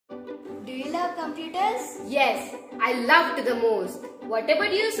Do you love computers? Yes, I love to the most. What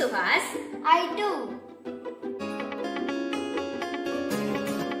about you, Suhas? I do.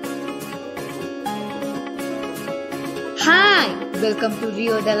 Hi, welcome to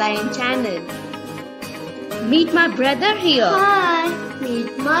Rio the Lion channel. Meet my brother here. Hi,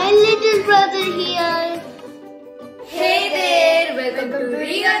 meet my little brother here. Hey there, welcome to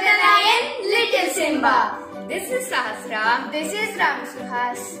Rio the Lion, Little Simba. This is Sahasra. This is Ram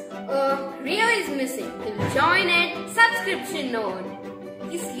Suhas. Rio is missing. He will join at subscription note.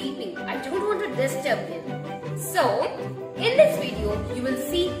 He's sleeping. I don't want to disturb him. So, in this video, you will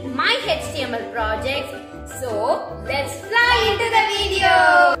see my HTML projects. So, let's fly into the video.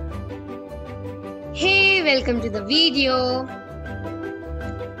 Hey, welcome to the video.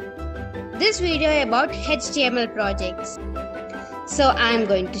 This video is about HTML projects. So, I'm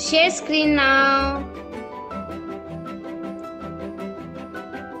going to share screen now.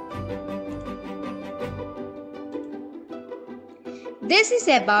 This is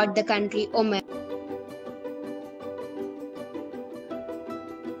about the country Oman.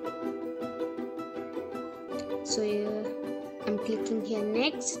 So I'm clicking here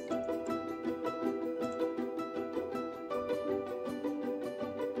next.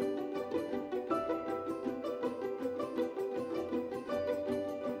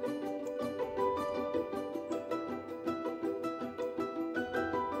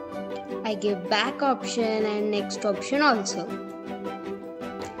 I give back option and next option also.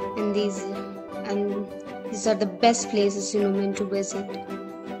 And these are the best places in Oman to visit.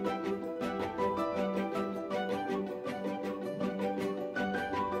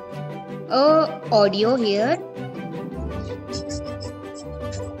 Audio here.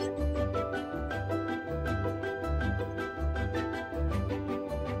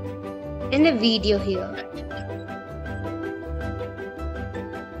 And a video here.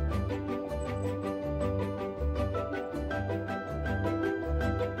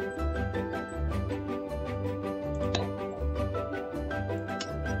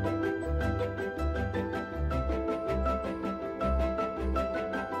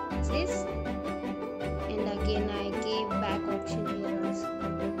 And again I gave back option here also.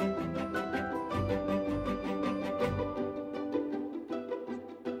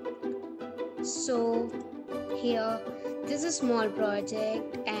 So here this is a small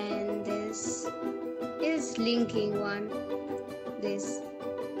project and this is linking one, this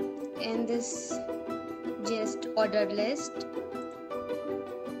and this just order list,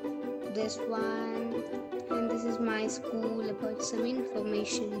 this one, and this is my school about some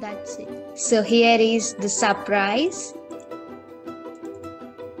information. That's it. So here is the surprise.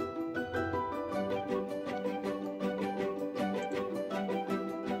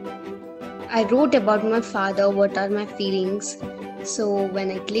 I wrote about my father, what are my feelings. So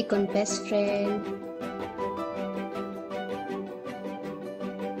when I click on best friend,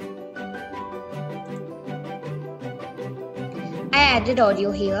 I added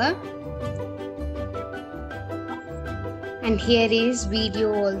audio here. And here is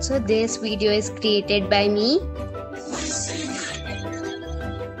video also. This video is created by me.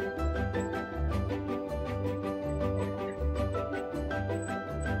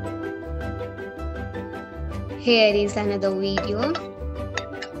 Here is another video.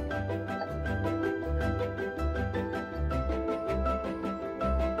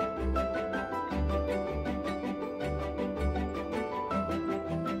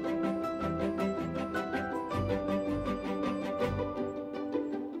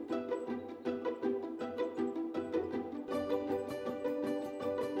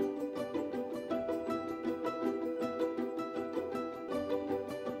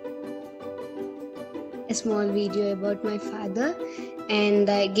 A small video about my father, and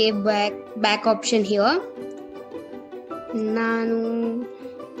I gave back option here. Nanu.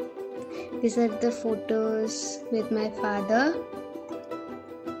 These are the photos with my father.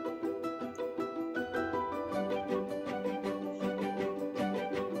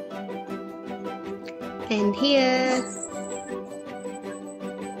 And here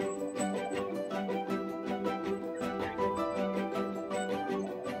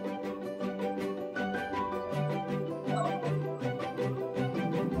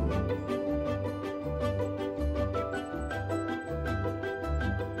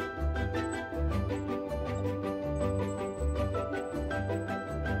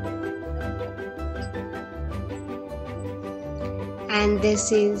and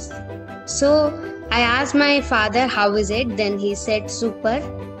this is, so I asked my father how is it, then he said super.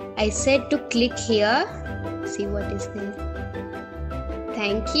 I said to click here, see what is there.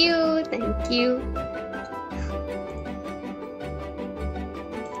 Thank you.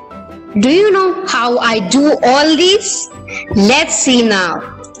 Do you know how I do all these? Let's see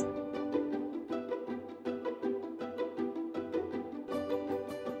now.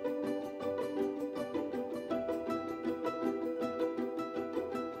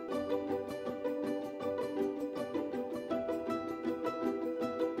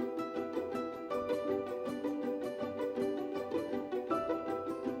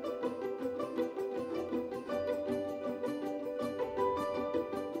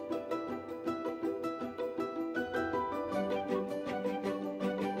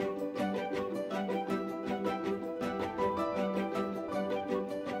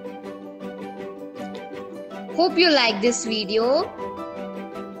 Hope you like this video.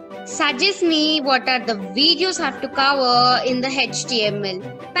 Suggest me what are the videos I have to cover in the HTML.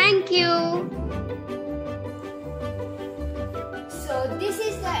 Thank you. So this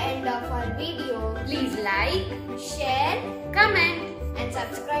is the end of our video. Please like, share, comment and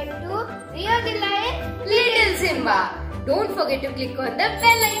subscribe to Rio the Lion, Little Simba. Don't forget to click on the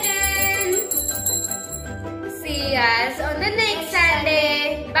bell icon. See us on the next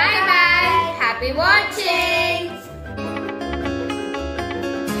Sunday. Bye bye. Happy watching.